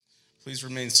Please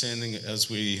remain standing as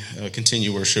we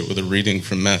continue worship with a reading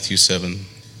from Matthew 7.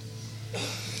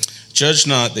 Judge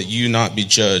not that you not be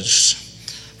judged,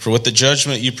 for with the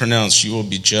judgment you pronounce you will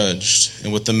be judged,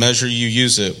 and with the measure you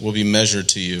use it will be measured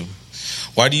to you.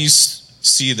 Why do you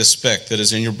see the speck that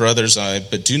is in your brother's eye,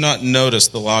 but do not notice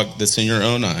the log that's in your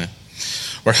own eye?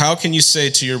 Or how can you say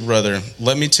to your brother,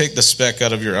 let me take the speck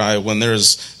out of your eye, when there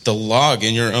is the log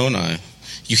in your own eye?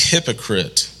 You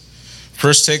hypocrite!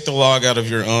 First take the log out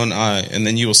of your own eye, and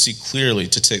then you will see clearly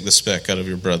to take the speck out of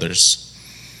your brother's.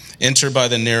 Enter by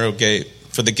the narrow gate,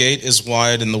 for the gate is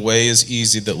wide and the way is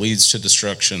easy that leads to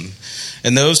destruction.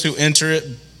 And those who enter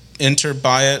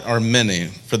by it are many,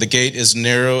 for the gate is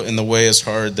narrow and the way is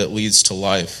hard that leads to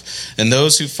life. And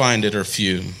those who find it are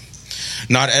few.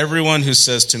 Not everyone who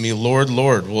says to me, Lord,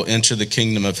 Lord, will enter the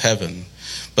kingdom of heaven,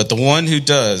 but the one who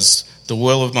does the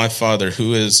will of my Father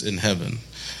who is in heaven.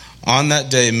 On that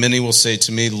day, many will say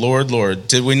to me, Lord, Lord,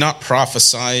 did we not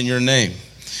prophesy in your name,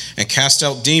 and cast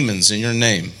out demons in your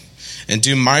name, and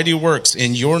do mighty works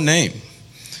in your name?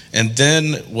 And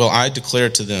then will I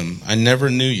declare to them, I never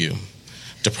knew you.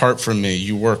 Depart from me,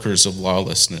 you workers of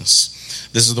lawlessness.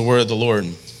 This is the word of the Lord.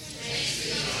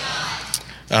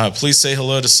 Please say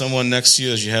hello to someone next to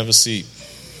you as you have a seat.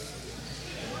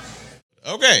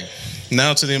 Okay.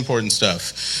 Now to the important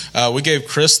stuff. We gave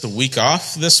Chris the week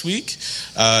off this week,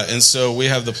 and so we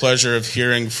have the pleasure of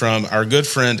hearing from our good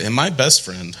friend and my best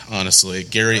friend, honestly,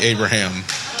 Gary Abraham.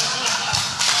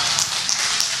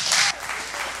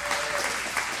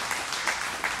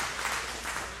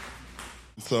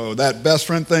 So that best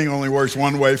friend thing only works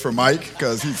one way for Mike,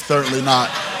 because he's certainly not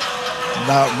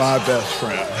my best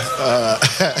friend.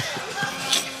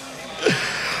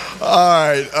 All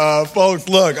right, folks,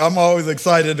 look, I'm always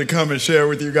excited to come and share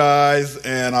with you guys,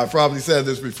 and I've probably said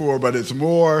this before, but it's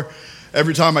more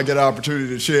every time I get an opportunity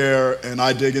to share and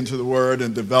I dig into the Word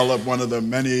and develop one of the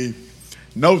many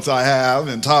notes I have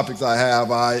and topics I have,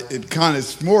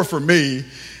 it's more for me,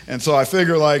 and so I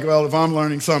figure if I'm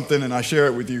learning something and I share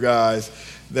it with you guys,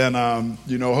 then,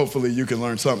 hopefully you can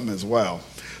learn something as well.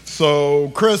 So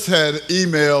Chris had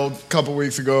emailed a couple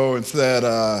weeks ago and said,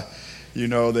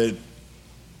 that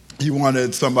he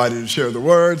wanted somebody to share the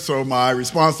word, so my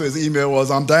response to his email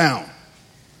was, I'm down.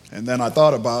 And then I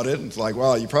thought about it, and it's like,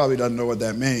 well, he probably doesn't know what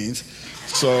that means.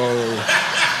 So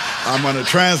I'm going to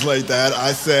translate that.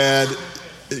 I said,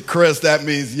 Chris, that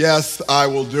means, yes, I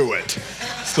will do it.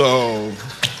 So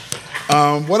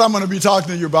what I'm going to be talking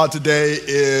to you about today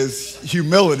is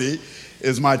humility,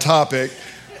 is my topic.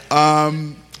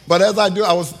 But as I do,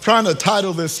 I was trying to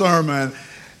title this sermon,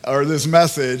 or this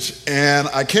message, and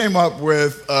I came up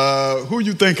with who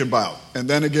you thinking about. And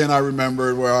then again, I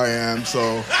remembered where I am,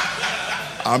 so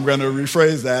I'm going to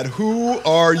rephrase that. Who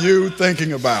are you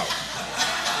thinking about?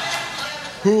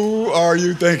 Who are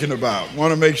you thinking about?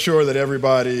 Want to make sure that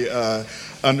everybody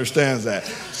understands that.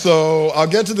 So I'll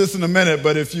get to this in a minute,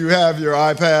 but if you have your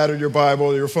iPad or your Bible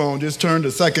or your phone, just turn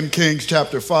to 2 Kings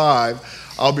chapter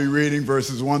 5. I'll be reading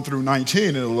verses 1 through 19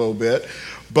 in a little bit.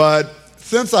 But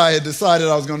since I had decided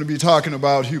I was going to be talking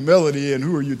about humility and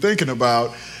who are you thinking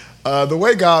about, the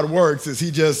way God works is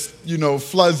he just,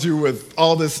 floods you with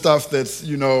all this stuff that's,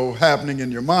 happening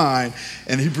in your mind,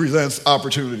 and he presents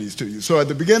opportunities to you. So at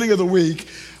the beginning of the week,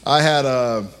 I had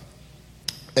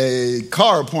a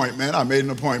car appointment. I made an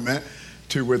appointment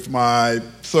with my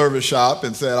service shop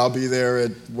and said I'll be there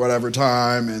at whatever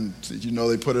time, and,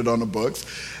 they put it on the books.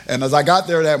 And as I got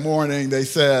there that morning, they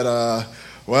said,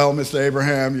 well, Mr.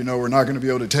 Abraham, we're not going to be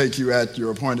able to take you at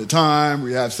your appointed time.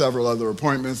 We have several other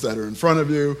appointments that are in front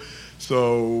of you.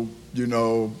 So, do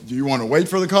you want to wait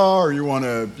for the car or you want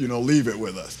to, leave it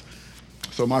with us?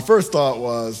 So my first thought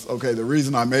was, okay, the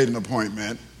reason I made an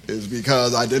appointment is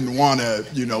because I didn't want to,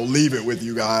 leave it with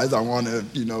you guys. I want to,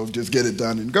 just get it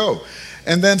done and go.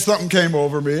 And then something came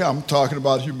over me. I'm talking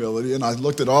about humility, and I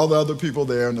looked at all the other people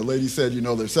there, and the lady said,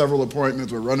 there's several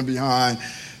appointments we're running behind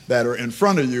that are in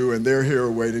front of you, and they're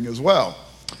here waiting as well.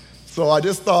 So I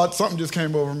just thought, something just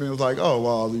came over me. It was like, oh,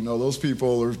 well, those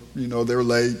people are, they're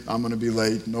late. I'm going to be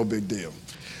late. No big deal.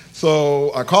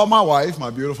 So I called my wife, my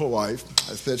beautiful wife.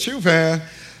 I said, Shupan,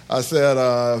 I said,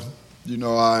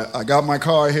 I got my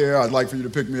car here. I'd like for you to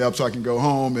pick me up so I can go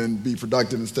home and be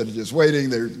productive instead of just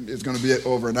waiting. It's going to be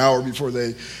over an hour before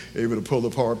they're able to pull the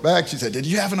car back. She said, did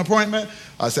you have an appointment?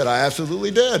 I said, I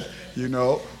absolutely did.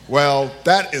 Well,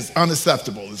 that is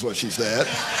unacceptable, is what she said.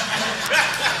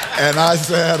 And I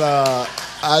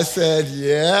said,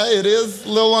 yeah, it is a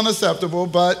little unacceptable,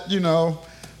 but,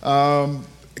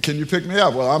 can you pick me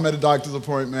up? Well, I'm at a doctor's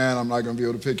appointment. I'm not going to be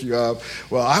able to pick you up.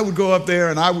 Well, I would go up there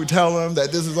and I would tell him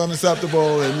that this is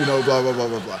unacceptable and, blah, blah, blah,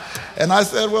 blah, blah. And I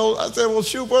said, well,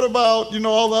 shoot, what about,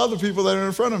 all the other people that are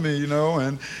in front of me,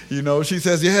 And, she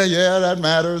says, yeah, that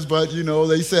matters. But,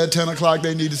 they said 10 o'clock,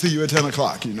 they need to see you at 10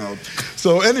 o'clock,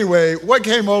 So anyway, what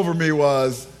came over me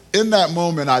was, in that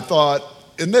moment, I thought,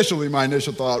 my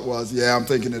initial thought was, I'm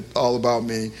thinking it all about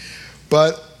me.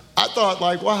 But I thought,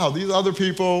 wow, these other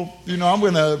people, I'm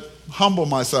going to humble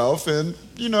myself and,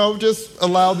 just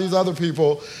allow these other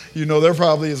people, they're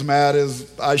probably as mad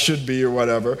as I should be or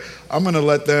whatever. I'm going to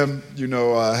let them,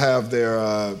 have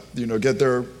their, get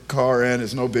their car in.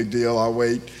 It's no big deal. I'll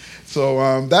wait.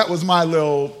 So that was my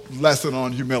little lesson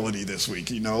on humility this week,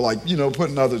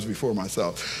 putting others before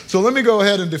myself. So let me go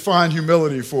ahead and define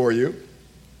humility for you.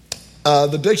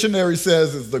 The dictionary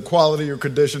says it's the quality or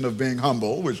condition of being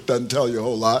humble, which doesn't tell you a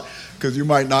whole lot because you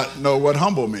might not know what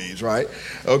humble means, right?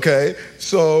 Okay,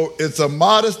 so it's a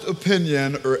modest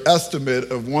opinion or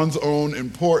estimate of one's own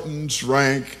importance,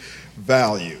 rank,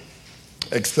 value,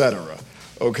 etc.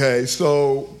 Okay,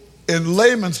 so in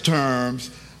layman's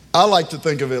terms, I like to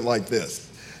think of it like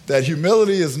this, that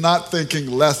humility is not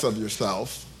thinking less of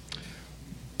yourself,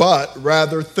 but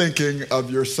rather thinking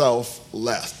of yourself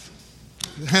less.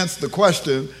 Hence the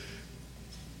question,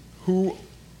 who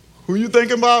you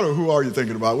thinking about or who are you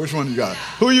thinking about? Which one you got?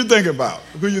 Who you thinking about?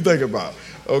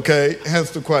 Okay,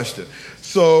 hence the question.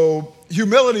 So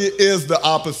humility is the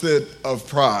opposite of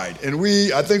pride. And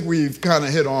I think we've kind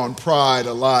of hit on pride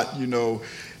a lot,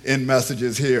 in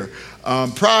messages here.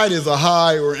 Pride is a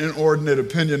high or inordinate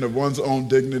opinion of one's own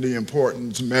dignity,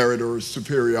 importance, merit, or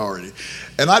superiority.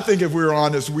 And I think if we were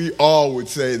honest, we all would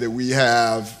say that we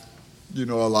have a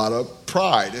lot of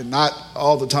pride, and not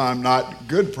all the time, not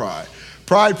good pride.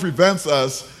 Pride prevents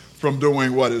us from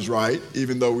doing what is right,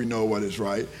 even though we know what is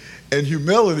right. And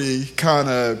humility kind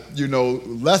of,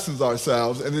 lessens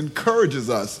ourselves and encourages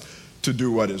us to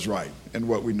do what is right and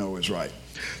what we know is right.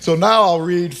 So now I'll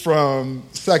read from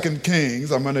 2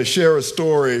 Kings. I'm going to share a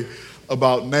story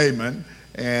about Naaman,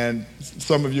 and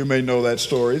some of you may know that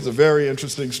story. It's a very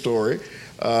interesting story.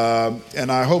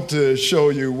 And I hope to show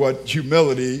you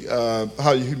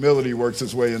how humility works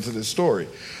its way into this story.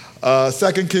 2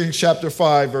 Kings chapter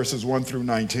 5, verses 1 through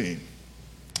 19.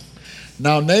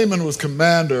 Now Naaman was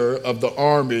commander of the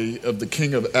army of the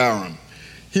king of Aram.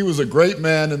 He was a great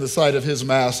man in the sight of his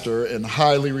master and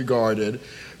highly regarded,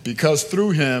 because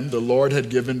through him the Lord had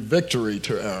given victory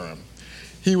to Aram.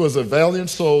 He was a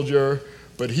valiant soldier,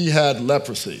 but he had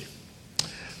leprosy.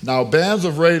 Now bands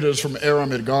of raiders from Aram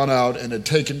had gone out and had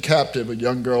taken captive a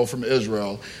young girl from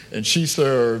Israel, and she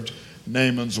served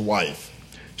Naaman's wife.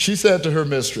 She said to her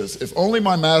mistress, "If only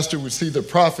my master would see the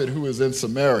prophet who is in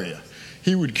Samaria,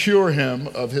 he would cure him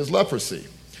of his leprosy."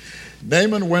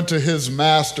 Naaman went to his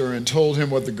master and told him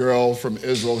what the girl from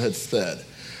Israel had said.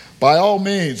 "By all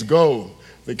means, go,"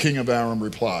 the king of Aram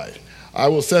replied. "I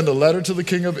will send a letter to the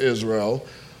king of Israel."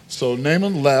 So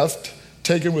Naaman left,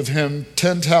 taking with him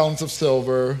 10 talents of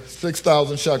silver,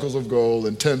 6,000 shekels of gold,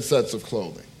 and 10 sets of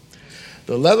clothing.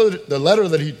 The letter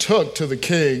that he took to the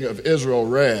king of Israel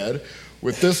read,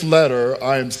 "With this letter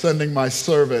I am sending my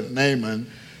servant Naaman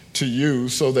to you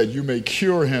so that you may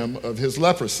cure him of his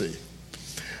leprosy."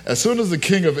 As soon as the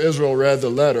king of Israel read the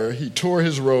letter, he tore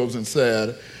his robes and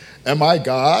said, "Am I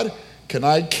God? Can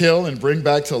I kill and bring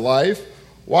back to life?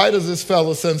 Why does this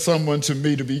fellow send someone to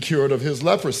me to be cured of his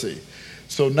leprosy?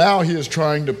 So now he is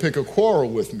trying to pick a quarrel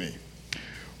with me."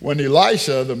 When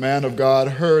Elisha, the man of God,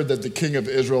 heard that the king of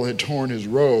Israel had torn his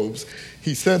robes,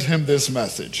 he sent him this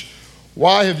message: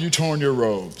 "Why have you torn your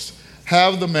robes?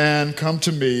 Have the man come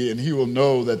to me, and he will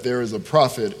know that there is a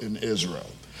prophet in Israel."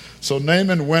 So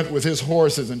Naaman went with his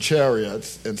horses and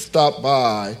chariots and stopped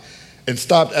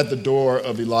at the door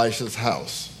of Elisha's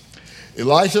house.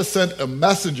 Elisha sent a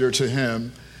messenger to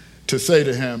him to say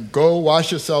to him, "Go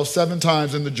wash yourself 7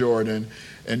 times in the Jordan,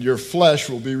 and your flesh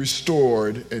will be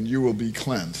restored, and you will be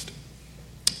cleansed."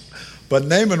 But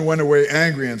Naaman went away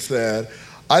angry and said,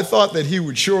 "I thought that he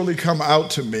would surely come out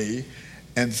to me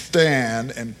and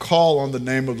stand and call on the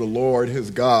name of the Lord his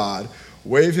God,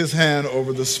 wave his hand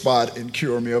over the spot and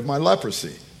cure me of my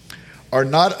leprosy. Are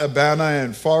not Abana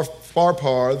and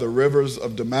Pharpar, the rivers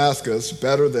of Damascus,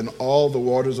 better than all the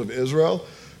waters of Israel?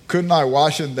 Couldn't I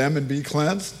wash in them and be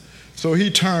cleansed?" So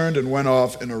he turned and went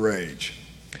off in a rage.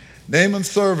 Naaman's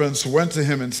servants went to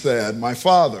him and said, "My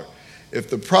father, if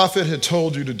the prophet had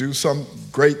told you to do some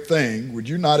great thing, would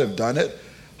you not have done it?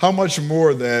 How much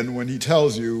more then when he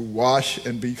tells you, 'Wash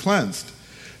and be cleansed'?"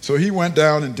 So he went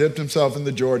down and dipped himself in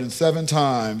the Jordan 7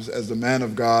 times, as the man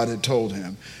of God had told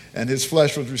him, and his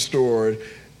flesh was restored,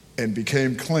 and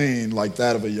became clean like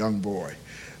that of a young boy.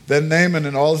 Then Naaman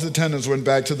and all his attendants went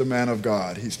back to the man of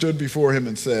God. He stood before him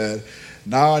and said,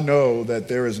 "Now I know that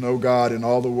there is no God in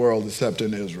all the world except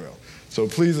in Israel. So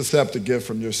please accept the gift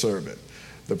from your servant."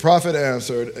 The prophet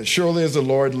answered, "As surely as the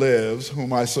Lord lives,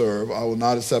 whom I serve, I will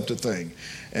not accept a thing."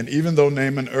 And even though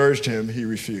Naaman urged him, he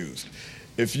refused.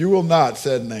 "If you will not,"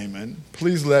 said Naaman,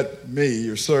 "please let me,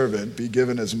 your servant, be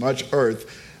given as much earth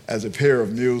as a pair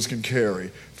of mules can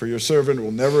carry, for your servant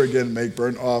will never again make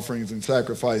burnt offerings and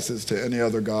sacrifices to any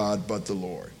other god but the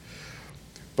Lord.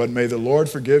 But may the Lord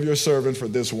forgive your servant for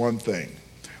this one thing.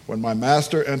 When my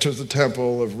master enters the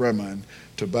temple of Rimmon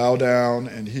to bow down,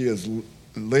 and he is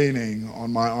leaning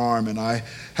on my arm, and I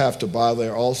have to bow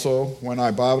there also, when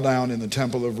I bow down in the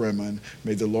temple of Rimmon,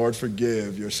 may the Lord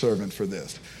forgive your servant for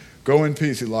this." "Go in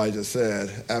peace," Elijah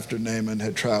said, after Naaman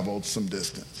had traveled some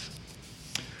distance.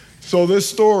 So this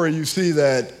story, you see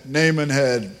that Naaman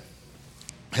had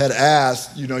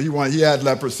asked, he had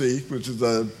leprosy, which is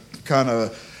a kind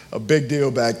of a big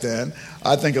deal back then.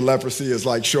 I think of leprosy as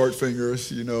like short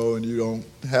fingers, and you don't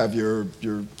have your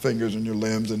fingers and your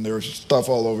limbs, and there's stuff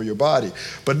all over your body.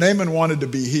 But Naaman wanted to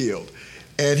be healed.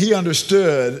 And he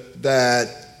understood that,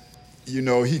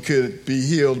 he could be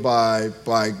healed by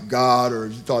God, or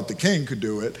he thought the king could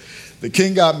do it. The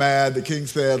king got mad. The king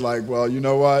said, "Well, you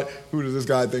know what? Who does this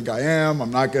guy think I am?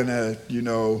 I'm not going to,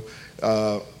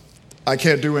 I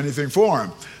can't do anything for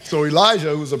him." So Elijah,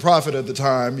 who was a prophet at the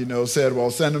time, said, "Well,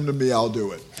 send him to me. I'll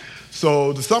do it."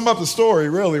 So to sum up the story,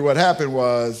 really what happened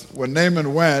was when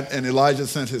Naaman went and Elijah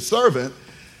sent his servant,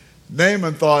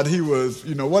 Naaman thought he was,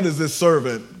 what is this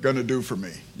servant going to do for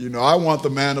me? I want the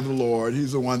man of the Lord.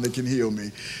 He's the one that can heal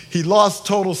me. He lost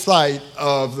total sight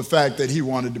of the fact that he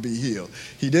wanted to be healed.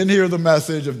 He didn't hear the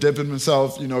message of dipping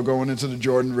himself, going into the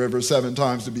Jordan River 7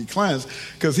 times to be cleansed,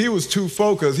 because he was too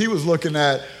focused. He was looking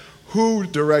at who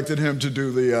directed him to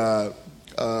do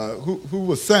who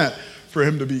was sent for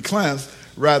him to be cleansed,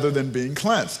 rather than being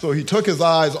cleansed. So he took his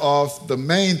eyes off the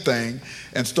main thing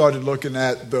and started looking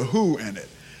at the who in it.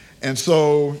 And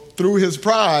so through his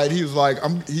pride, he was like,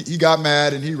 he got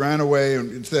mad and he ran away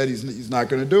and said he's not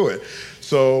going to do it.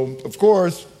 So, of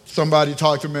course, somebody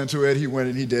talked him into it. He went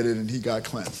and he did it and he got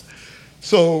cleansed.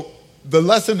 So the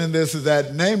lesson in this is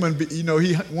that Naaman,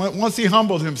 once he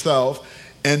humbled himself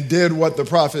and did what the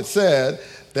prophet said,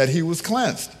 that he was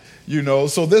cleansed.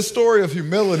 So this story of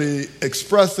humility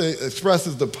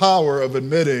expresses the power of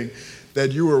admitting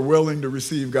that you are willing to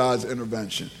receive God's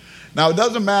intervention. Now, it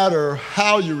doesn't matter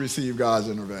how you receive God's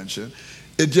intervention.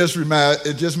 It just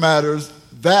matters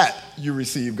that you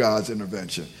receive God's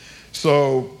intervention.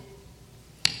 So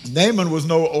Naaman was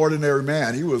no ordinary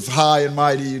man. He was high and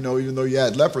mighty, even though he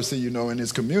had leprosy, in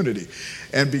his community.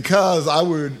 And because I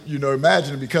would,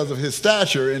 imagine because of his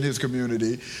stature in his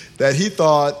community, that he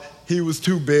thought he was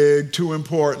too big, too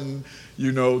important,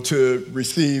 to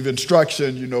receive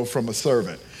instruction, from a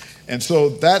servant. And so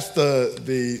that's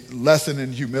the lesson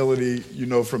in humility,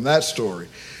 from that story.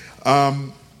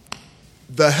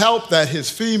 The help that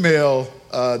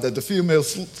the female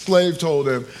slave told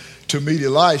him to meet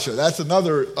Elisha, that's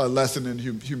another lesson in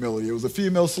humility. It was a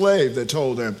female slave that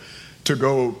told him to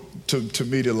go to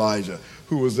meet Elijah,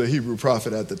 who was the Hebrew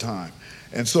prophet at the time.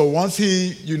 And so once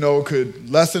he, could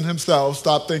lessen himself,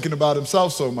 stop thinking about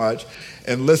himself so much,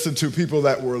 and listen to people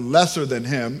that were lesser than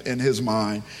him in his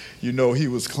mind, he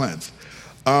was cleansed.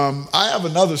 I have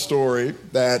another story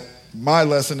that my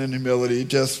lesson in humility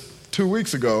just 2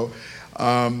 weeks ago.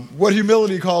 What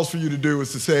humility calls for you to do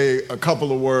is to say a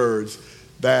couple of words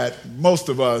that most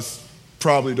of us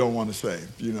probably don't want to say.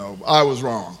 I was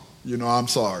wrong. I'm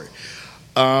sorry.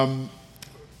 I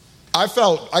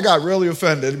got really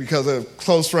offended because a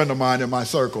close friend of mine in my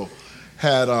circle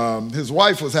had, his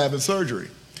wife was having surgery,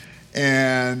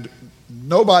 and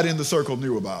nobody in the circle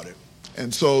knew about it.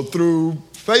 And so through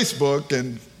Facebook,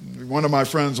 and one of my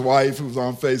friend's wife who was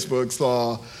on Facebook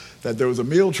saw that there was a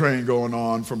meal train going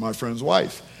on for my friend's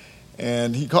wife.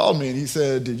 And he called me and he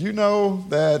said, "Did you know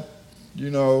that,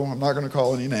 I'm not going to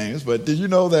call any names, but did you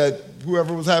know that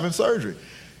whoever was having surgery?"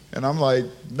 And I'm like,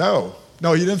 No,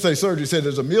 he didn't say surgery. He said,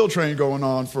 "There's a meal train going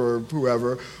on for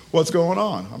whoever. What's going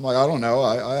on?" I'm like, "I don't know.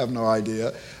 I have no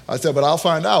idea." I said, "But I'll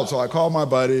find out." So I called my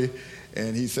buddy,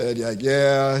 and he said,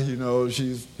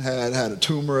 she's had a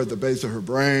tumor at the base of her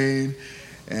brain,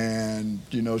 and,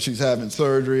 she's having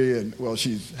surgery, and, well,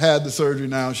 she's had the surgery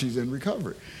now. She's in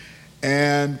recovery.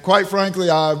 And quite frankly,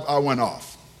 I went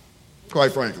off,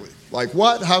 quite frankly. Like,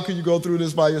 what? How can you go through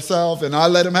this by yourself? And I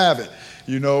let him have it.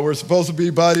 We're supposed to be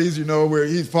buddies.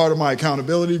 He's part of my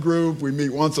accountability group. We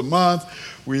meet once a month.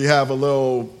 We have a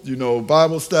little,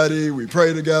 Bible study. We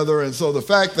pray together. And so the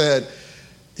fact that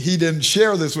he didn't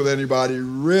share this with anybody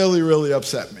really, really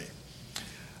upset me.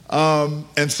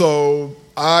 And so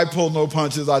I pulled no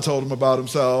punches. I told him about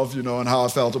himself, and how I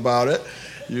felt about it,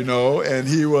 and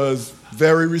he was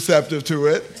very receptive to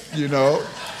it,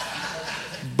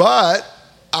 But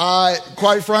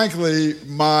quite frankly,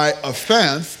 my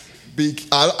offense,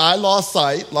 I lost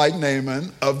sight, like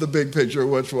Naaman, of the big picture,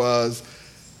 which was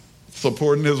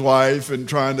supporting his wife and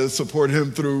trying to support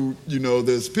him through,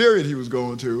 this period he was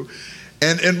going through.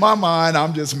 And in my mind,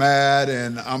 I'm just mad,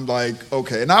 and I'm like,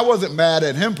 okay. And I wasn't mad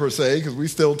at him per se, because we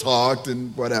still talked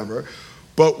and whatever.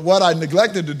 But what I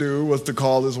neglected to do was to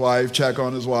call his wife, check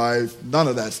on his wife, none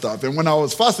of that stuff. And when I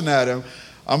was fussing at him,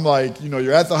 I'm like,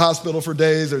 you're at the hospital for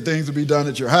days, there are things to be done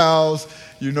at your house.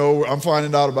 I'm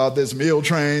finding out about this meal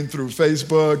train through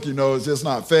Facebook, it's just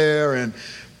not fair. And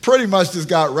pretty much just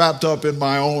got wrapped up in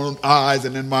my own eyes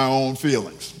and in my own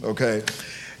feelings, okay?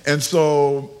 And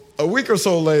so a week or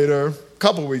so later, a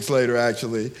couple weeks later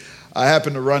actually, I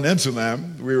happened to run into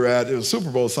them. It was Super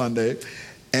Bowl Sunday,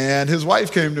 and his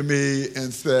wife came to me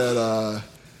and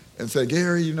said,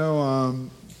 Gary,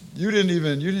 you didn't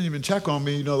even check on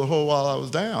me, the whole while I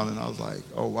was down. And I was like,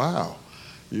 oh, wow,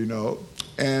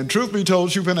 And truth be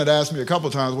told, Shupin had asked me a couple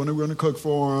times, when are we going to cook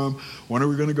for him? When are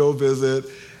we going to go visit?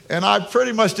 And I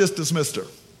pretty much just dismissed her,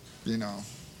 They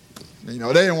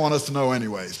didn't want us to know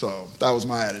anyway, so that was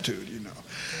my attitude,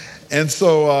 And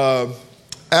so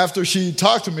after she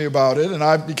talked to me about it, and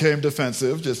I became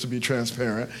defensive, just to be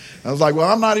transparent, I was like,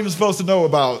 well, I'm not even supposed to know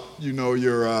about, your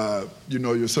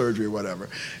surgery or whatever.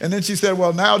 And then she said,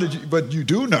 well, but you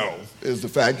do know, is the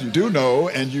fact, you do know,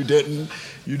 and you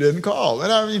didn't call.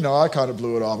 And I kind of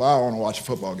blew it off. I don't want to watch a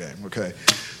football game, okay?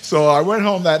 So I went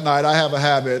home that night. I have a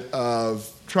habit of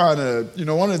trying to,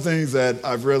 one of the things that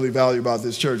I've really valued about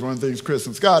this church, one of the things Chris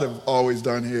and Scott have always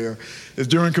done here is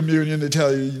during communion they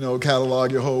tell you,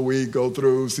 catalog your whole week, go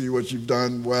through, see what you've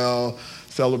done well,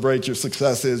 celebrate your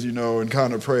successes, and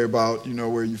kind of pray about,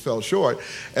 where you fell short.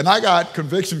 And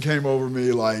conviction came over me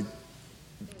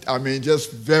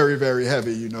just very, very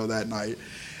heavy, that night.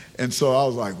 And so I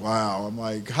was like, wow, I'm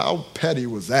like, how petty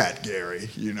was that, Gary,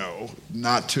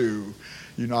 not to...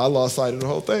 I lost sight of the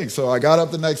whole thing. So I got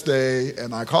up the next day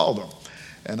and I called him.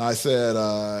 And I said,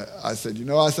 I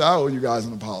owe you guys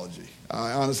an apology.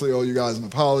 I honestly owe you guys an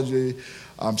apology.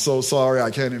 I'm so sorry. I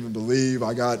can't even believe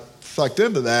I got sucked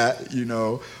into that,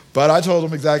 But I told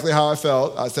him exactly how I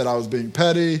felt. I said I was being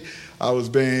petty. I was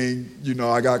being,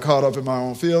 I got caught up in my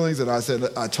own feelings. And I said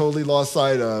I totally lost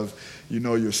sight of,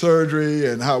 your surgery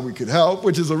and how we could help,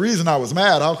 which is the reason I was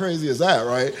mad. How crazy is that,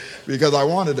 right? Because I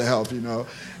wanted to help,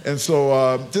 And so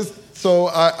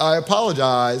I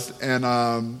apologized, and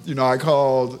I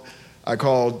called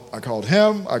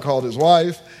him, I called his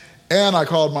wife, and I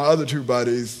called my other two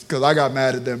buddies because I got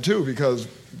mad at them too, because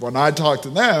when I talked to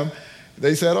them,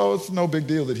 they said, oh, it's no big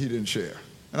deal that he didn't share.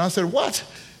 And I said, what?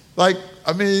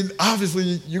 Obviously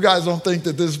you guys don't think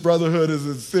that this brotherhood is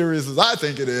as serious as I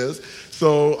think it is.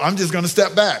 So I'm just going to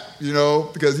step back,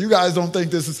 because you guys don't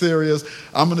think this is serious.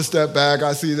 I'm going to step back.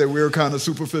 I see that we're kind of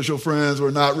superficial friends.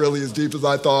 We're not really as deep as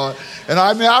I thought. And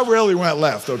I really went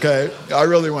left, okay? I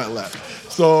really went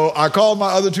left. So I called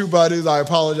my other two buddies. I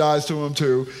apologized to them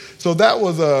too. So that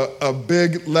was a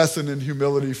big lesson in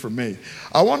humility for me.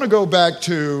 I want to go back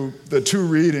to the two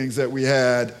readings that we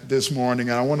had this morning,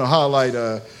 and I want to highlight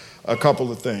a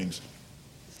couple of things.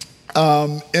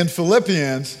 In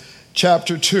Philippians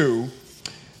chapter 2,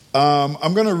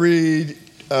 I'm going to read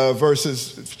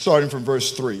verses starting from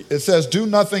verse 3. It says, do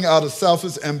nothing out of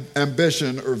selfish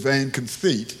ambition or vain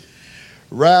conceit.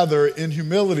 Rather, in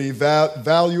humility,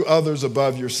 value others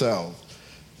above yourselves,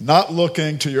 not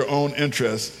looking to your own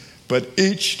interests, but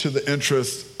each to the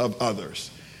interests of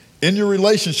others. In your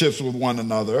relationships with one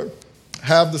another,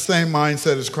 have the same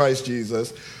mindset as Christ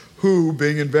Jesus, who,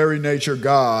 being in very nature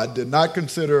God, did not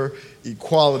consider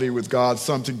equality with God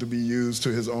something to be used to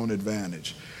his own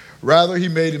advantage. Rather, he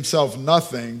made himself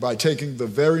nothing by taking the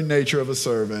very nature of a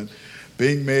servant,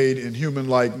 being made in human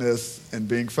likeness and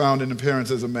being found in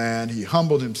appearance as a man. He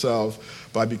humbled himself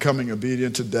by becoming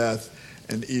obedient to death,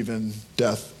 and even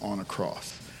death on a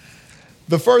cross.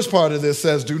 The first part of this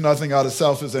says, do nothing out of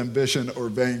selfish ambition or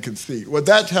vain conceit. What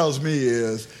that tells me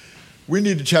is we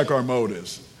need to check our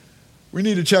motives. We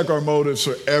need to check our motives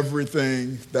for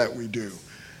everything that we do.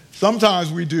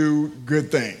 Sometimes we do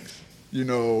good things,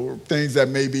 things that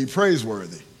may be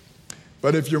praiseworthy.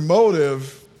 But if your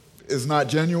motive is not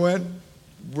genuine,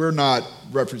 we're not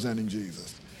representing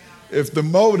Jesus. If the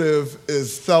motive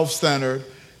is self-centered,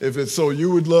 if it's so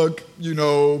you would look,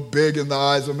 big in the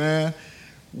eyes of man,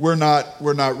 we're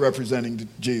not representing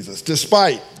Jesus,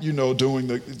 despite, doing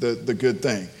the good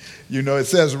thing. It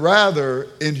says, rather,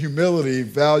 in humility,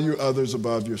 value others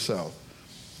above yourself.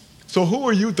 So who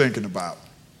are you thinking about?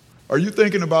 Are you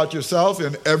thinking about yourself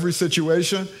in every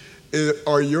situation?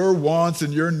 Are your wants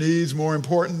and your needs more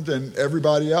important than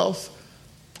everybody else?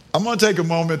 I'm going to take a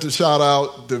moment to shout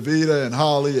out Davida and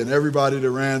Holly and everybody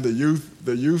that ran the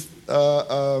youth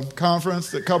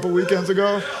conference a couple weekends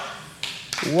ago.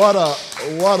 What a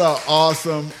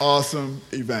awesome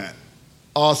event.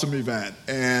 Awesome event.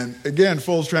 And again,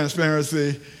 full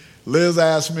transparency, Liz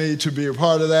asked me to be a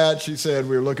part of that. She said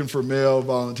we were looking for male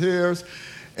volunteers.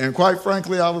 And quite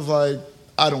frankly, I was like,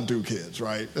 I don't do kids,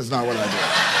 right? That's not what I do.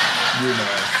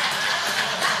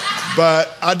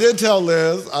 But I did tell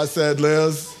Liz, I said,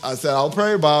 I'll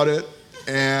pray about it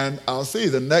and I'll see.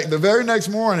 The very next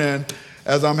morning,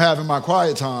 as I'm having my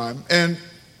quiet time, and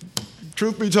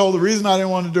truth be told, the reason I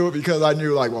didn't want to do it because I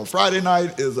knew, Friday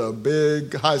night is a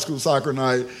big high school soccer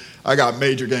night. I got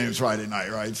major games Friday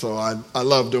night, right? So I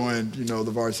love doing,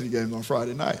 the varsity games on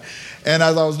Friday night. And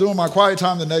as I was doing my quiet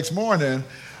time the next morning,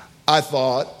 I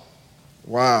thought,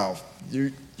 wow,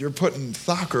 you're putting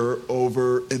soccer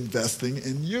over investing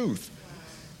in youth.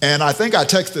 And I think I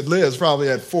texted Liz probably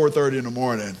at 4:30 in the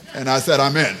morning, and I said,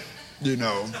 I'm in,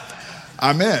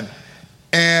 I'm in.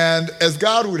 And as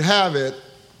God would have it,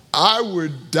 I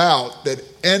would doubt that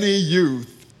any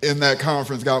youth in that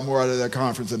conference got more out of that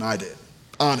conference than I did,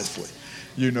 honestly.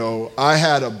 I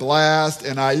had a blast,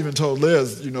 and I even told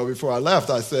Liz, before I left,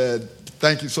 I said,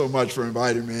 thank you so much for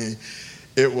inviting me.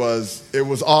 It was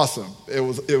awesome. It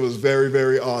was very,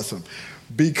 very awesome.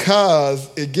 Because,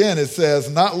 again, it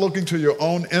says, not looking to your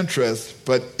own interests,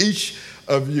 but each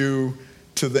of you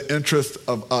to the interest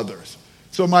of others.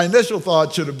 So my initial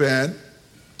thought should have been,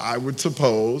 I would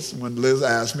suppose, when Liz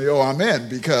asked me, I'm in,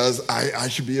 because I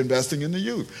should be investing in the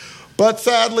youth. But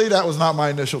sadly, that was not my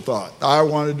initial thought. I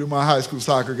wanted to do my high school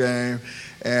soccer game,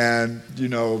 and,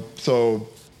 so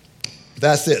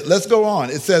that's it. Let's go on.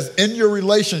 It says, in your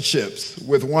relationships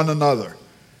with one another,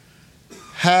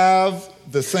 have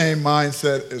the same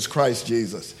mindset as Christ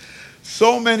Jesus.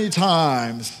 So many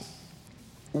times,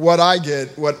 what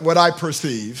I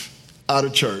perceive out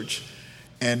of church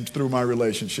and through my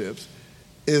relationships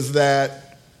is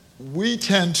that we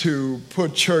tend to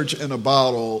put church in a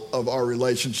bottle of our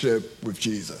relationship with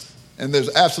Jesus. And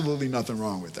there's absolutely nothing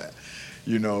wrong with that.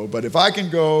 But if I can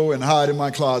go and hide in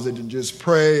my closet and just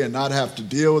pray and not have to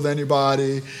deal with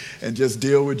anybody and just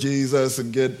deal with Jesus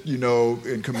and get,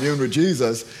 and commune with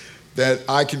Jesus, that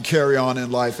I can carry on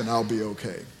in life and I'll be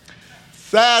okay.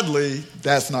 Sadly,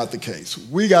 that's not the case.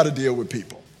 We got to deal with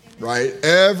people, right?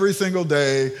 Every single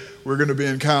day, we're going to be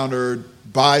encountered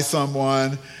by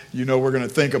someone. We're going to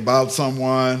think about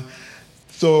someone.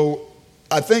 So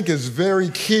I think it's very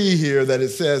key here that it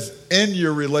says in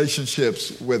your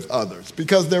relationships with others,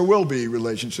 because there will be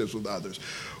relationships with others.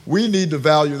 We need to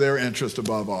value their interest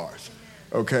above ours.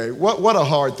 Okay? What a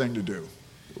hard thing to do.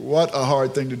 What a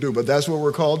hard thing to do, but that's what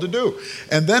we're called to do.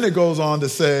 And then it goes on to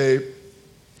say,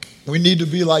 we need to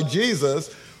be like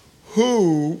Jesus,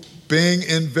 who, being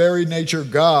in very nature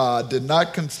God, did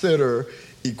not consider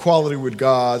equality with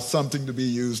God something to be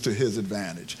used to his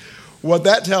advantage. What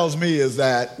that tells me is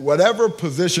that whatever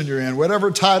position you're in,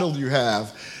 whatever title you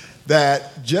have,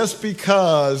 that just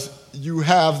because you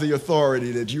have the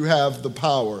authority, that you have the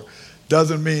power,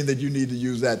 doesn't mean that you need to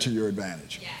use that to your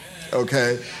advantage. Yes.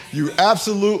 Okay? You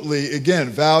absolutely, again,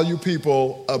 value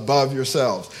people above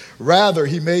yourselves. Rather,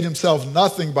 he made himself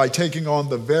nothing by taking on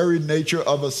the very nature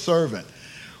of a servant.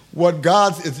 What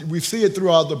we see it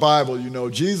throughout the Bible,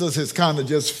 Jesus has kind of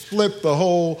just flipped the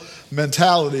whole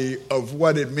mentality of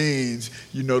what it means,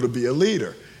 to be a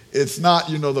leader. It's not,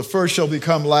 the first shall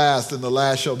become last and the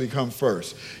last shall become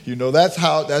first.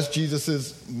 That's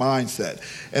Jesus's mindset.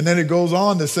 And then it goes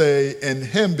on to say, in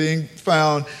him being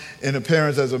found in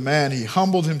appearance as a man, he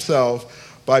humbled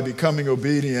himself by becoming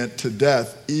obedient to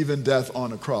death, even death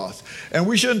on a cross. And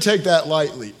we shouldn't take that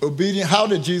lightly. Obedient. How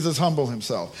did Jesus humble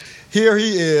himself? Here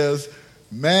he is,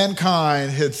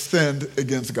 mankind had sinned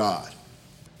against God.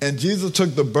 And Jesus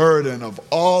took the burden of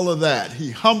all of that.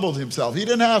 He humbled himself. He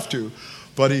didn't have to,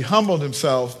 but he humbled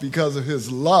himself because of his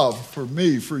love for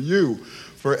me, for you,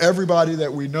 for everybody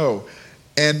that we know.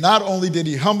 And not only did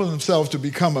he humble himself to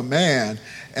become a man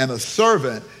and a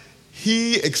servant,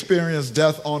 he experienced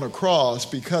death on a cross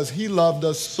because he loved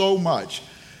us so much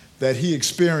that he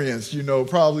experienced,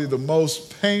 probably the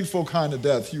most painful kind of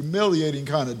death, humiliating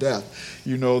kind of death,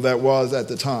 that was at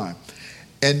the time.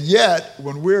 And yet,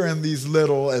 when we're in these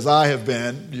little, as I have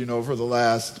been, for the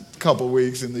last couple of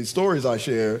weeks in these stories I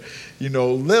shared,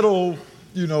 little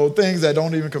things that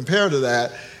don't even compare to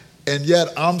that. And yet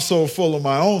I'm so full of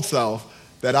my own self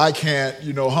that I can't,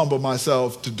 humble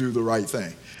myself to do the right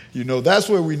thing. That's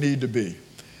where we need to be.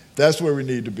 That's where we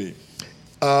need to be.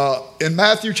 In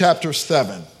Matthew chapter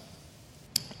 7,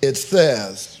 it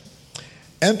says,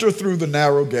 "Enter through the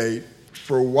narrow gate,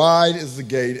 for wide is the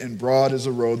gate and broad is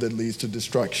the road that leads to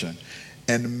destruction,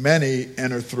 and many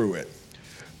enter through it.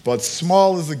 But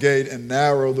small is the gate and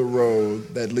narrow the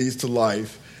road that leads to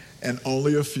life, and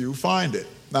only a few find it."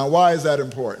 Now, why is that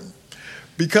important?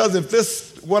 Because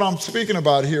what I'm speaking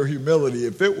about here, humility,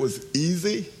 if it was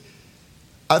easy,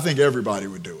 I think everybody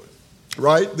would do it,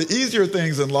 right? The easier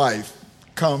things in life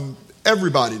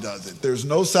everybody does it. There's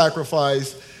no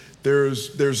sacrifice.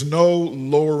 There's no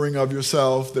lowering of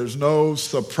yourself. There's no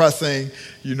suppressing,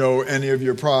 any of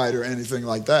your pride or anything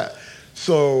like that.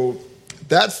 So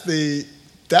that's the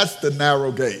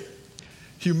narrow gate.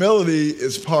 Humility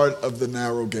is part of the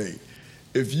narrow gate.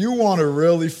 If you want to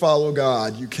really follow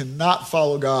God, you cannot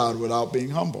follow God without being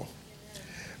humble.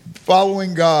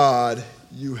 Following God,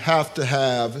 you have to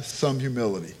have some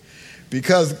humility.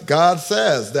 Because God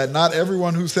says that not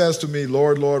everyone who says to me,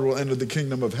 "Lord, Lord," will enter the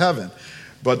kingdom of heaven,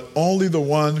 but only the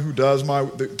one who does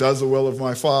the will of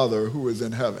my Father who is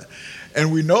in heaven.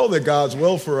 And we know that God's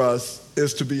will for us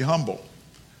is to be humble.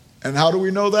 And how do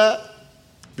we know that?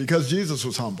 Because Jesus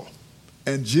was humble.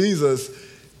 And Jesus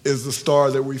is the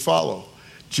star that we follow.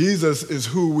 Jesus is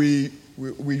who we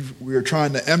are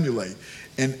trying to emulate.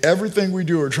 In everything we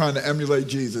do, we're trying to emulate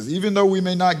Jesus. Even though we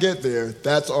may not get there,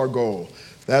 that's our goal.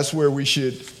 That's where we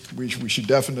should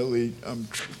definitely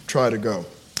try to go.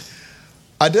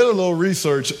 I did a little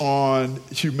research on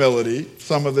humility.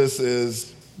 Some of this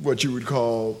is what you would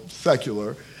call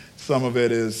secular. Some of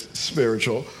it is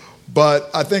spiritual. But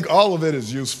I think all of it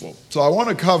is useful. So I want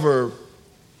to cover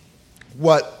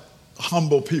what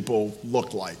humble people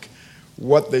look like,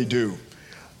 what they do.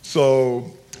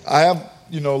 So I have,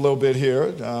 a little bit here,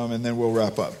 and then we'll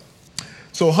wrap up.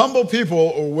 So humble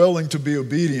people are willing to be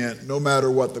obedient no matter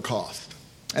what the cost.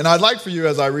 And I'd like for you,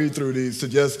 as I read through these, to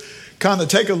just kind of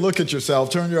take a look at yourself,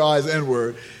 turn your eyes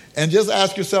inward, and just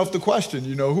ask yourself the question,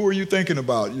 who are you thinking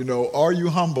about? Are you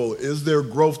humble? Is there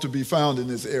growth to be found in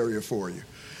this area for you?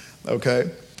 Okay?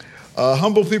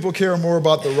 Humble people care more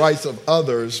about the rights of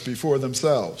others before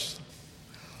themselves.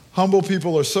 Humble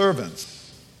people are servants.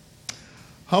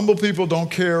 Humble people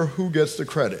don't care who gets the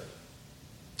credit.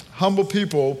 Humble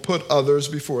people put others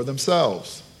before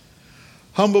themselves.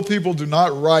 Humble people do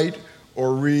not write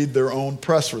or read their own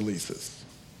press releases.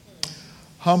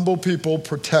 Humble people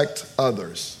protect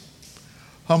others.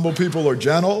 Humble people are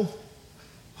gentle.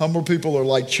 Humble people are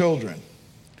like children.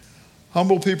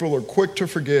 Humble people are quick to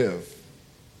forgive.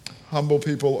 Humble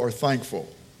people are thankful.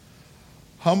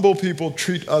 Humble people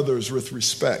treat others with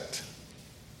respect.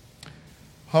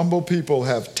 Humble people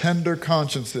have tender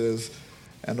consciences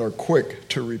and are quick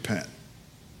to repent.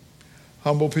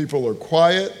 Humble people are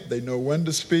quiet. They know when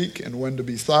to speak and when to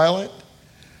be silent.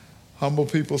 Humble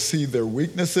people see their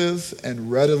weaknesses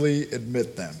and readily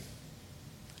admit them.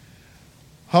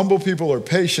 Humble people are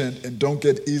patient and don't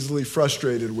get easily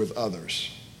frustrated with others.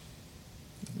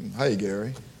 Hi,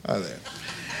 Gary. Hi there.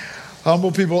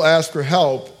 Humble people ask for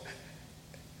help,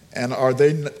 and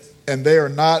they are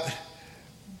not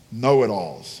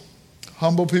know-it-alls.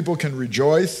 Humble people can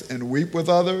rejoice and weep with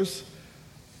others.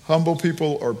 Humble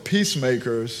people are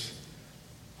peacemakers.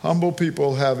 Humble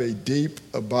people have a deep,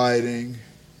 abiding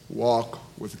walk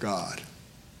with God.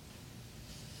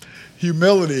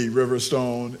 Humility,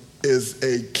 Riverstone, is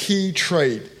a key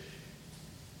trait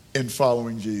in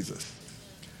following Jesus.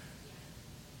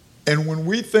 And when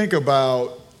we think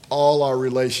about all our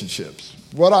relationships,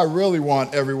 what I really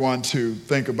want everyone to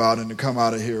think about and to come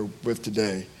out of here with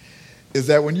today is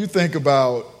that when you think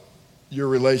about your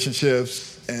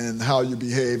relationships and how you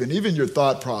behave and even your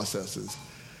thought processes,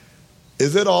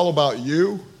 is it all about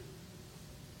you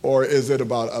or is it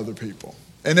about other people?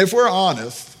 And if we're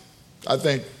honest, I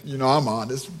think, I'm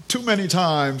honest, too many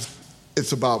times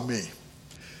it's about me.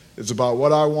 It's about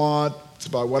what I want, it's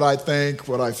about what I think,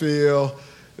 what I feel,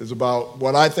 it's about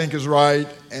what I think is right,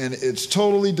 and it's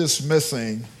totally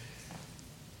dismissing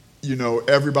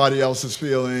everybody else's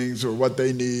feelings or what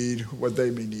they need, what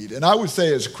they may need. And I would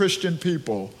say as Christian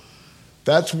people,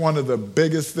 that's one of the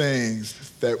biggest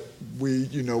things that we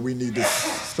need to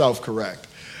self-correct.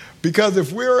 Because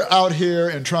if we're out here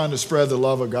and trying to spread the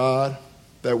love of God,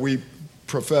 that we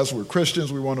profess we're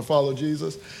Christians, we want to follow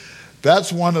Jesus,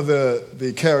 that's one of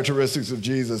the characteristics of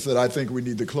Jesus that I think we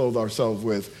need to clothe ourselves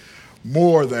with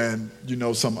more than,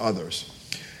 some others.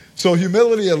 So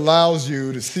humility allows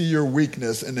you to see your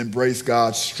weakness and embrace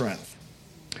God's strength.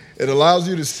 It allows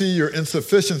you to see your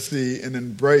insufficiency and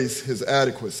embrace his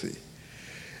adequacy.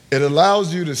 It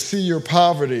allows you to see your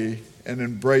poverty and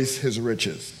embrace his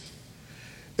riches.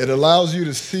 It allows you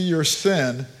to see your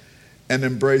sin and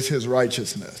embrace his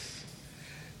righteousness.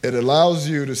 It allows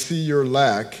you to see your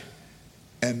lack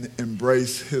and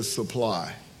embrace his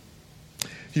supply.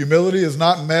 Humility is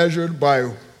not measured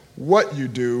by what you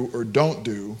do or don't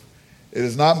do. It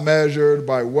is not measured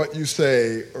by what you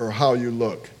say or how you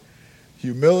look.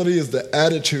 Humility is the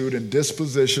attitude and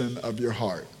disposition of your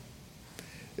heart.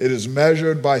 It is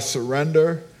measured by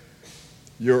surrender,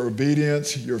 your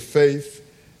obedience, your faith,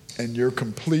 and your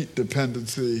complete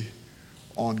dependency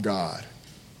on God.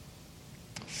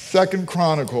 2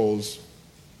 Chronicles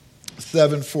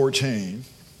 7:14,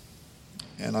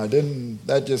 and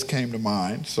that just came to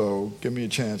mind, so give me a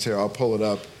chance here. I'll pull it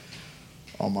up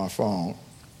on my phone.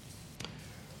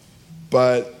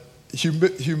 But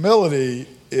humility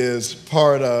is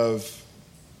part of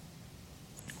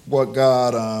what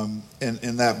God,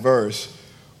 in that verse,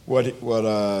 what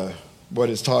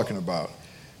it's talking about.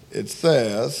 It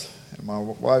says, and my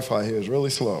Wi-Fi here is really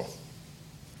slow,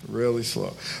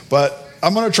 but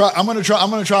I'm gonna try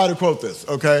to quote this.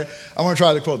 Okay, I'm gonna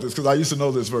try to quote this because I used to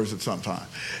know this verse at some time.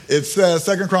 It says,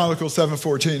 2 Chronicles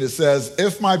 7:14. It says,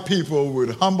 "If my people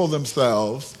would humble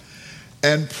themselves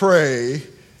and pray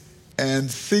and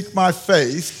seek my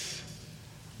face,"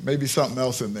 maybe something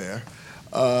else in there,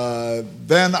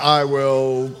 then I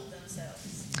will,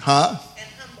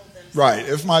 Right.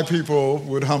 If my people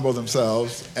would humble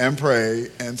themselves and pray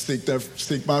and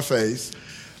seek my face,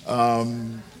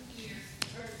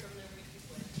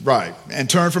 right, and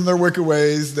turn from their wicked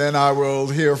ways, then I will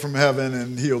hear from heaven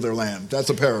and heal their land. That's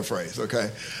a paraphrase,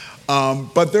 okay?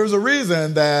 But there's a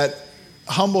reason that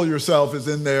humble yourself is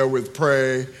in there with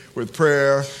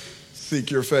prayer, seek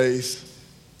your face,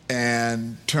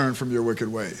 and turn from your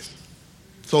wicked ways.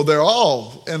 So they're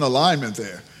all in alignment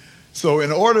there. So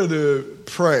in order to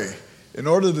pray, in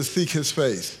order to seek his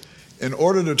face, in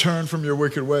order to turn from your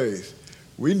wicked ways,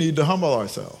 we need to humble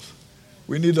ourselves.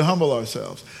 We need to humble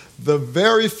ourselves. The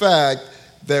very fact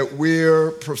that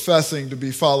we're professing to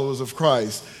be followers of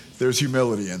Christ, there's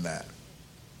humility in that.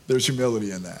 There's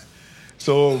humility in that.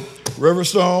 So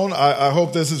Riverstone, I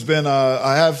hope this has been,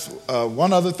 I have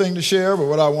one other thing to share, but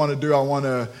what I want to do, I want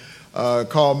to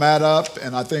call Matt up,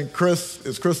 and I think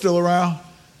is Chris still around?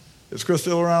 Is Chris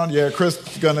still around? Yeah, Chris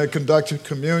is going to conduct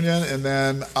communion, and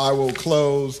then I will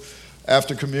close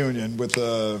after communion with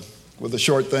a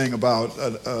short thing about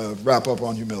a wrap up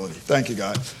on humility. Thank you,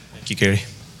 guys. Thank you, Gary.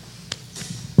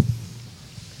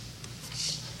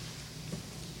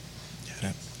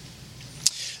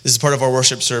 This is part of our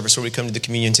worship service where we come to the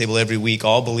communion table every week.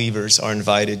 All believers are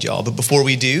invited, y'all. But before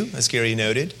we do, as Gary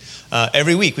noted,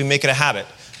 every week we make it a habit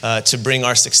to bring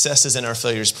our successes and our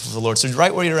failures before the Lord. So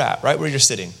right where you're at, right where you're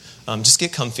sitting, just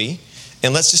get comfy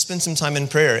and let's just spend some time in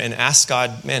prayer and ask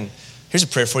God, man, here's a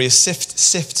prayer for you.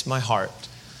 Sift my heart.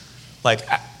 Like,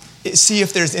 see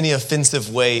if there's any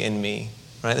offensive way in me.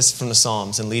 Right? This is from the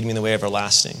Psalms, and lead me in the way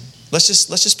everlasting. Let's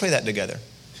just pray that together.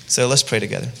 So let's pray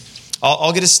together.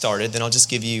 I'll get us started, then I'll just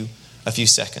give you a few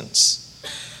seconds.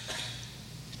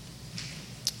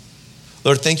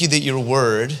 Lord, thank you that your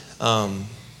word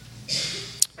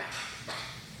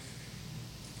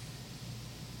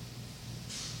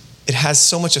it has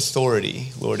so much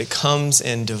authority, Lord. It comes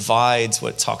and divides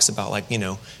what it talks about, like,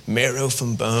 marrow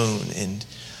from bone, and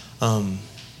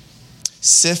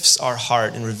sifts our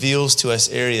heart and reveals to us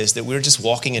areas that we're just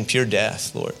walking in pure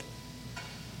death, Lord.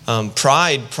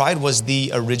 Pride was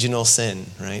the original sin,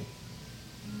 right?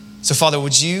 So, Father,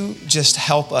 would you just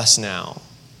help us now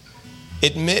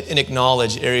admit and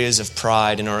acknowledge areas of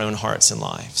pride in our own hearts and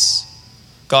lives.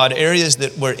 God, areas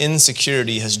where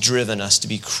insecurity has driven us to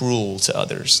be cruel to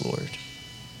others, Lord.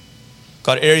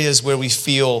 God, areas where we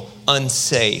feel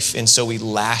unsafe and so we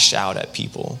lash out at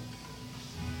people.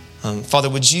 Father,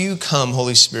 would you come,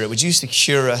 Holy Spirit, would you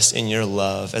secure us in your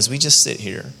love as we just sit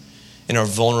here and are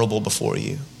vulnerable before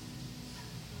you?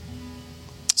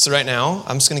 So right now,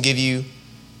 I'm just going to give you,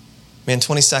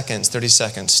 20 seconds, 30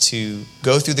 seconds to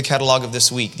go through the catalog of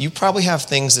this week. You probably have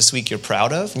things this week you're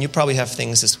proud of, and you probably have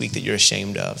things this week that you're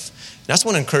ashamed of. And I just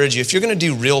want to encourage you, if you're going to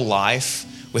do real life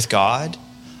with God,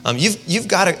 you've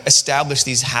got to establish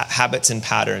these habits and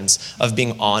patterns of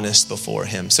being honest before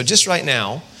him. So just right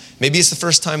now, maybe it's the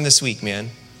first time this week, man,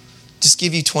 just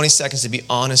give you 20 seconds to be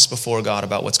honest before God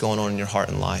about what's going on in your heart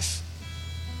and life.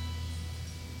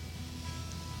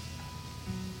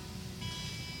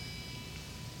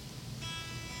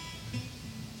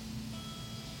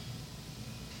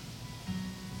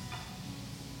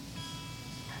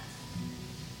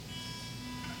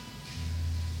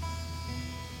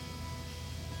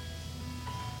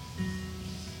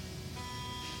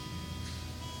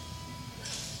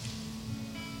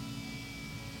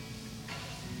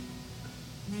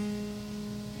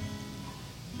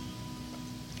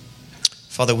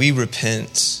 Father, we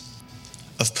repent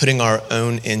of putting our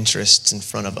own interests in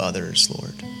front of others,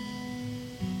 Lord.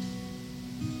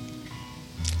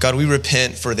 God, we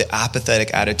repent for the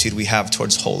apathetic attitude we have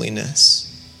towards holiness.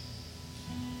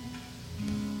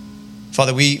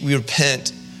 Father, we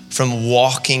repent from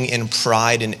walking in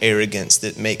pride and arrogance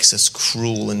that makes us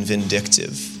cruel and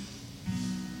vindictive.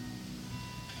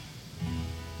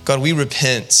 God, we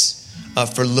repent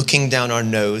for looking down our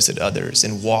nose at others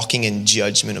and walking in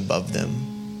judgment above them.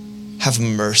 Have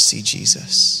mercy,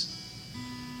 Jesus.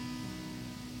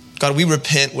 God, we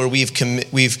repent where we've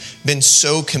been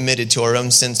so committed to our own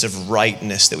sense of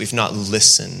rightness that we've not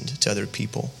listened to other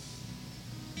people.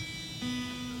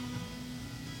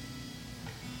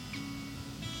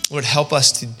 Lord, help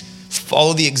us to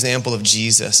follow the example of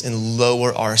Jesus and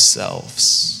lower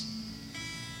ourselves.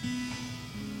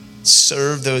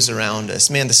 Serve those around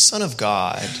us. Man, the Son of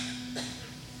God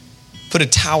put a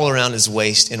towel around his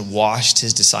waist and washed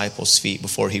his disciples' feet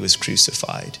before he was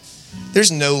crucified.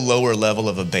 There's no lower level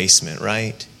of abasement,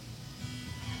 right?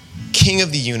 King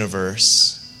of the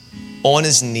universe, on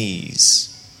his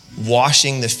knees,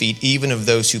 washing the feet even of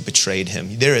those who betrayed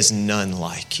him. There is none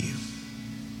like you.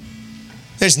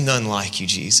 There's none like you,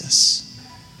 Jesus.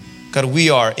 God, we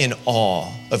are in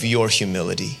awe of your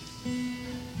humility.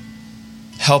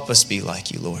 Help us be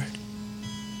like you, Lord.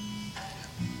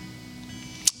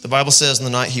 The Bible says on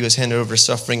the night he was handed over to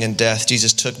suffering and death,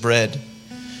 Jesus took bread.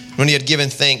 When he had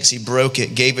given thanks, he broke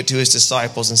it, gave it to his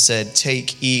disciples and said,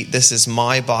 "Take, eat, this is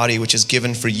my body which is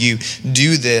given for you.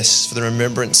 Do this for the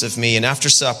remembrance of me." And after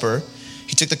supper,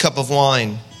 he took the cup of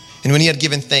wine. And when he had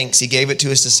given thanks, he gave it to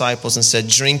his disciples and said,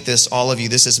 "Drink this, all of you.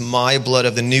 This is my blood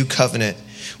of the new covenant,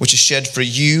 which is shed for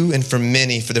you and for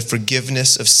many for the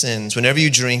forgiveness of sins. Whenever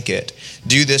you drink it,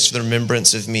 do this for the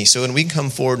remembrance of me." So when we come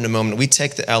forward in a moment, we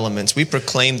take the elements, we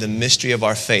proclaim the mystery of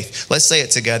our faith. Let's say it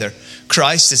together.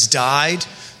 Christ has died,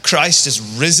 Christ is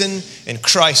risen, and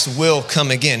Christ will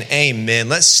come again. Amen.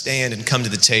 Let's stand and come to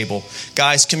the table.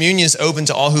 Guys, communion is open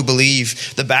to all who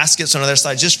believe. The baskets on the other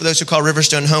side, just for those who call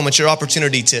Riverstone home, it's your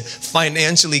opportunity to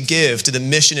financially give to the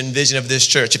mission and vision of this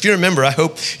church. If you're a member, I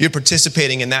hope you're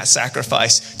participating in that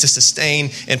sacrifice to sustain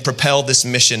and propel this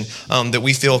mission that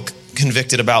we feel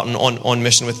convicted about and on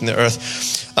mission within the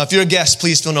earth. If you're a guest,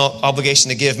 please feel no obligation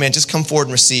to give. Man, just come forward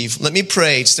and receive. Let me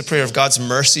pray just a prayer of God's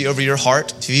mercy over your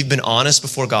heart. If you've been honest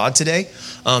before God today,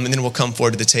 and then we'll come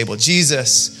forward to the table.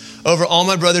 Jesus, over all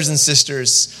my brothers and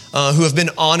sisters who have been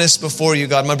honest before you,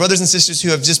 God. My brothers and sisters who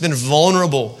have just been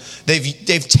vulnerable.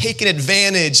 They've taken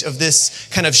advantage of this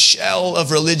kind of shell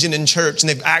of religion and church, and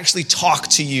they've actually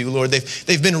talked to you, Lord.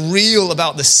 They've been real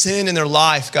about the sin in their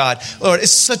life, God. Lord,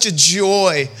 it's such a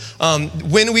joy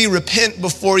when we repent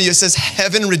before you. It says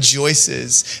heaven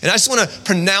rejoices. And I just want to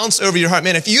pronounce over your heart,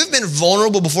 man, if you've been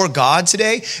vulnerable before God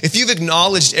today, if you've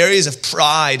acknowledged areas of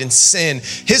pride and sin,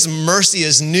 his mercy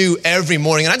is new every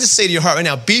morning. And I just say to your heart right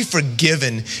now, be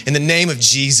forgiven in the name of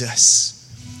Jesus.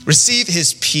 Receive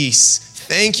his peace.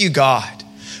 Thank you, God.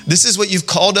 This is what you've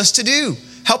called us to do.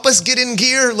 Help us get in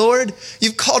gear, Lord.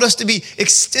 You've called us to be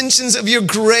extensions of your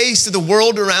grace to the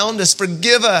world around us.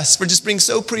 Forgive us for just being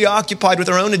so preoccupied with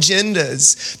our own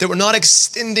agendas that we're not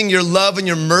extending your love and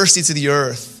your mercy to the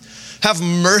earth. Have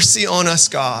mercy on us,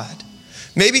 God.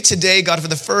 Maybe today, God, for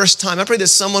the first time, I pray that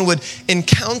someone would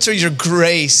encounter your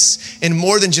grace in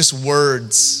more than just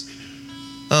words.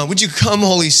 Would you come,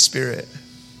 Holy Spirit?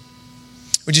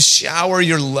 Would you shower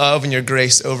your love and your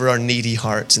grace over our needy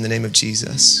hearts in the name of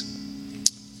Jesus?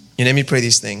 In your name we pray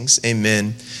these things.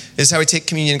 Amen. This is how we take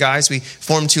communion, guys. We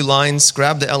form two lines,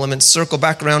 grab the elements, circle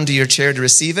back around to your chair to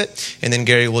receive it, and then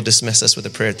Gary will dismiss us with a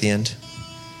prayer at the end.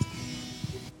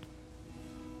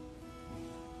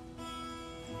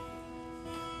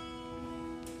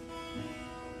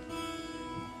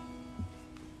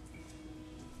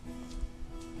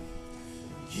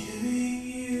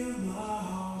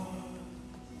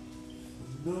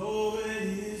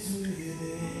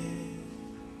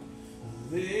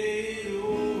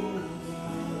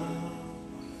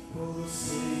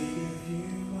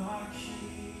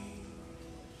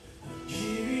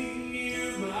 Giving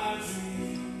you my dreams.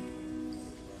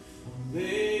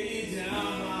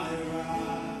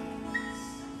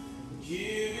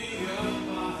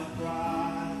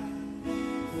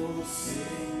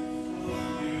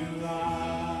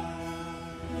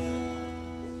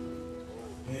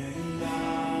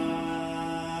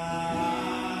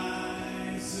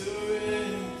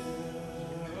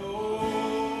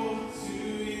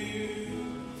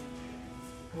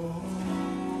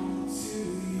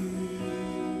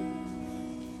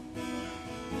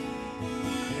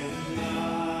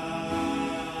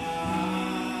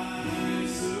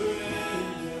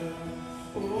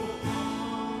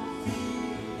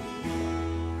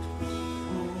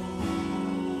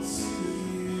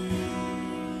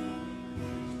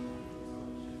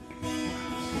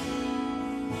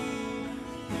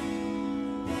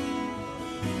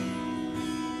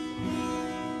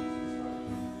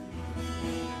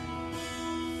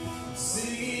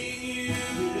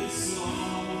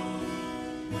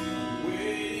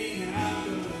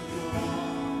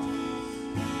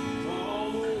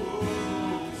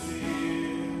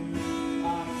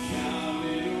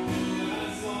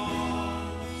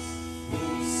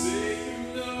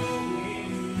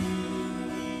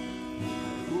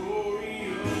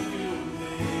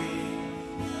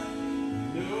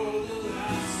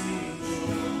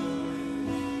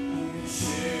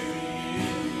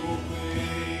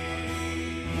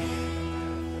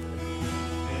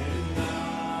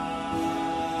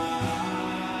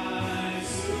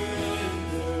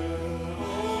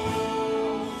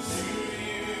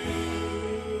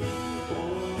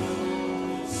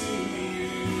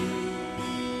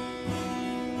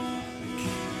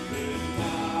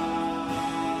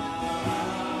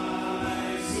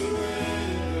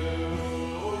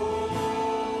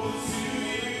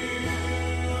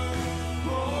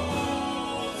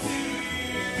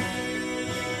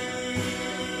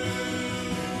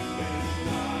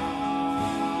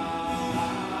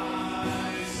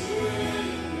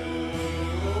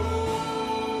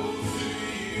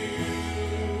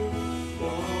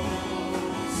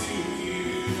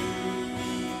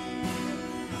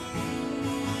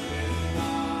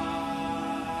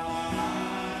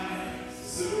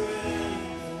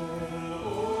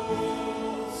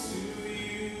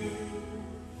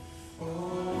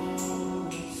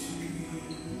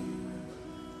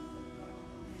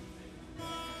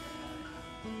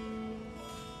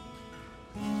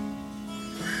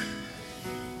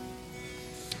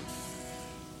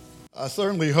 I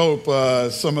certainly hope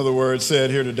some of the words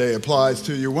said here today applies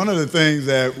to you. One of the things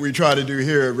that we try to do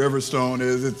here at Riverstone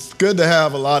is it's good to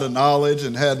have a lot of knowledge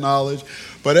and head knowledge,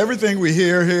 but everything we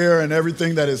hear here and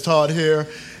everything that is taught here,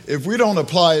 if we don't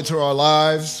apply it to our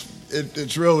lives,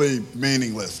 it's really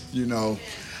meaningless, you know.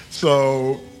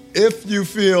 So if you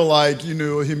feel like,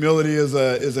 humility is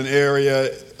an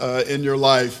area in your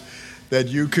life that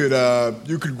you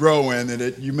could grow in,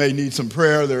 and you may need some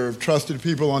prayer. There are trusted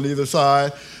people on either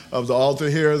side of the altar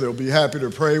here. They'll be happy to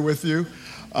pray with you.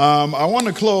 I want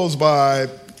to close by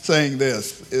saying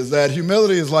this, is that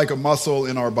humility is like a muscle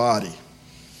in our body.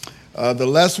 The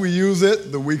less we use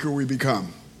it, the weaker we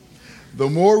become. The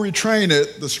more we train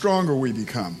it, the stronger we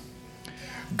become.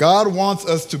 God wants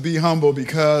us to be humble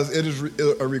because it is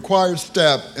a required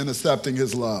step in accepting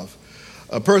his love.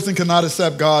 A person cannot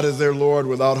accept God as their Lord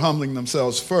without humbling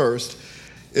themselves first.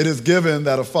 It is given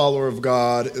that a follower of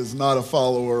God is not a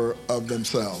follower of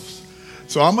themselves.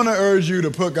 So I'm going to urge you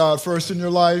to put God first in your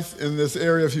life in this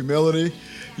area of humility.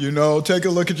 Take a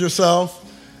look at yourself.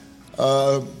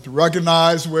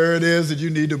 Recognize where it is that you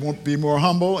need to be more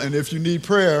humble. And if you need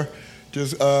prayer,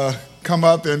 just come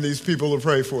up and these people will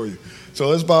pray for you. So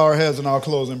let's bow our heads and I'll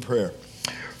close in prayer.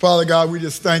 Father God, we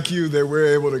just thank you that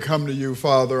we're able to come to you,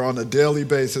 Father, on a daily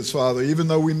basis, Father, even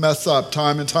though we mess up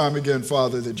time and time again,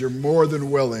 Father, that you're more than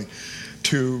willing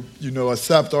to,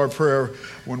 accept our prayer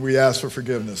when we ask for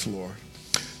forgiveness, Lord.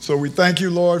 So we thank you,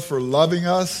 Lord, for loving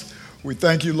us. We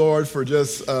thank you, Lord, for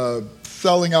just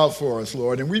selling out for us,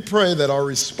 Lord. And we pray that our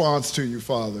response to you,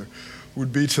 Father,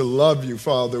 would be to love you,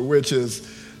 Father, which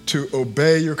is to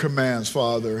obey your commands,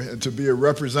 Father, and to be a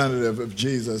representative of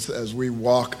Jesus as we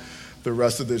walk the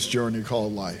rest of this journey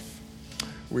called life.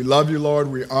 We love you, Lord.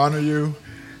 We honor you,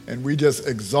 and we just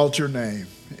exalt your name.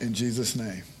 In Jesus'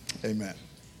 name, amen.